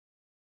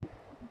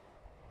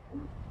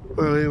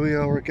Well, here we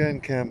are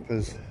again,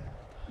 campers.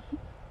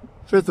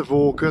 5th of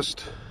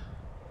August,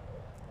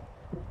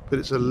 but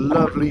it's a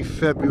lovely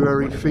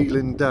February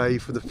feeling day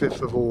for the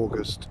 5th of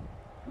August.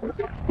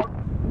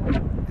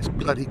 It's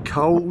bloody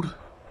cold.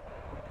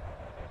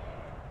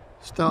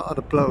 Started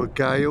to blow a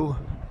gale.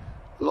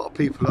 A lot of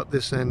people up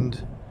this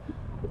end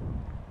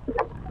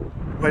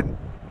went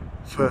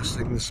first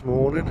thing this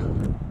morning.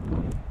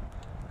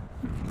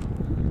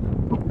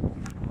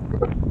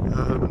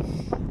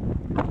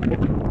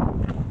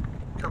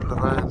 A couple of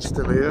vans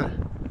still here.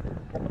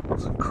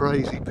 Some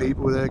crazy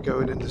people there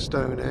going into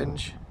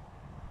Stonehenge.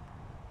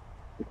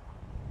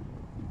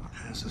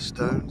 There's the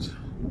stones.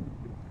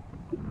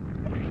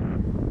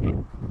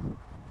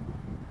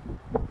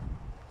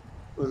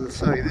 As I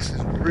say, this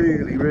is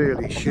really,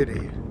 really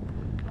shitty.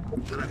 I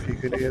don't know if you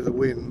can hear the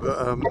wind,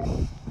 but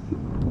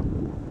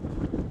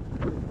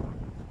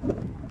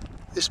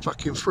it's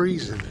fucking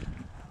freezing.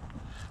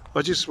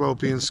 I just as well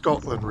be in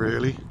Scotland,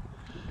 really.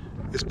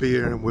 It's be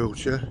here in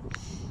Wiltshire.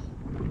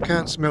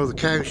 Can't smell the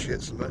cow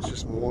shit so much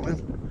this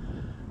morning.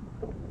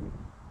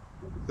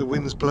 The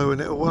wind's blowing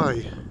it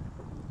away.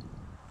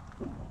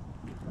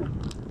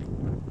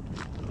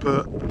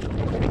 But go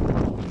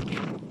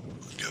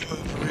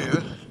over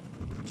here.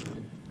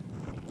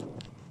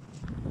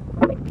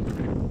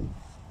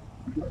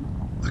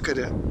 Look at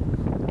it.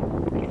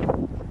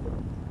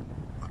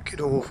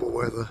 Fucking awful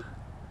weather.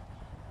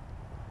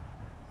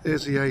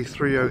 There's the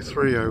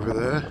A303 over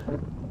there.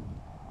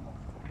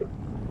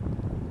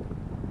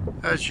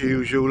 As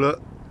usual, look,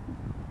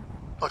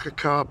 like a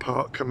car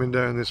park coming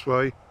down this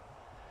way.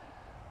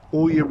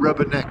 All your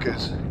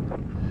rubberneckers.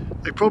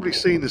 They've probably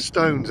seen the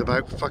stones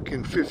about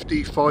fucking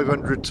 50,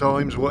 500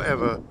 times,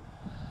 whatever.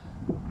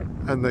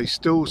 And they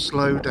still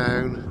slow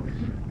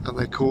down and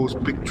they cause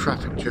big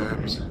traffic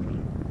jams.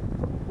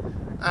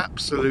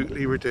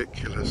 Absolutely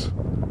ridiculous.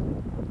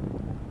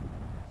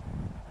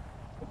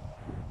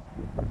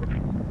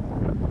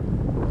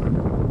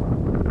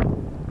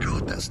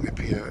 God, that's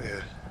nippy out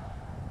here.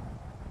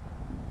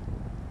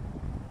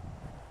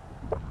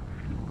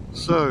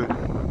 So,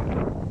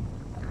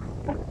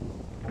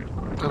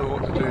 don't know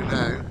what to do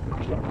now.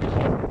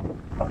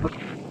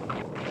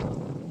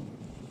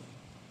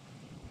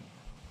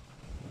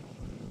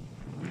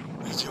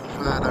 There's your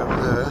van over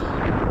there.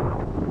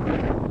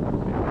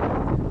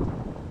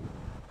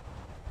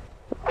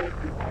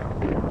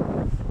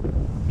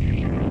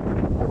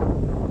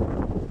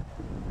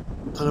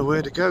 Don't know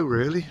where to go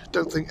really.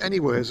 Don't think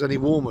anywhere's any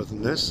warmer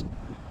than this.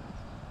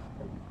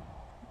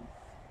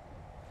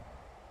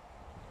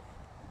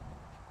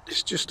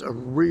 It's just a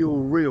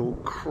real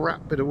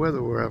crap bit of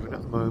weather we're having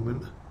at the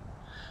moment.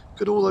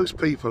 Look at all those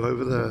people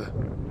over there.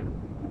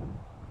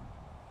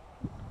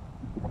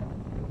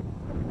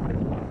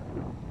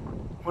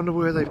 Wonder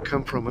where they've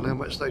come from and how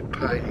much they've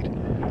paid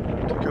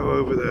to go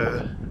over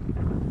there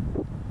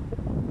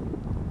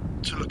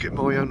to look at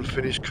my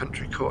unfinished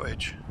country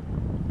cottage.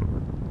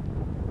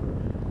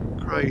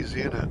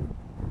 Crazy, isn't it?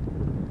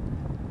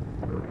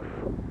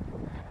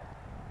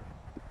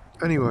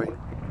 Anyway,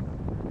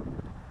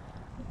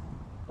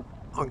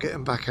 I'm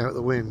getting back out of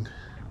the wind.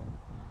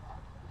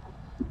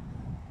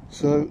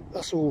 So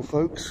that's all,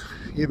 folks.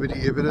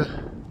 Yibbity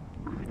yibbida.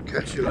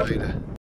 Catch you later.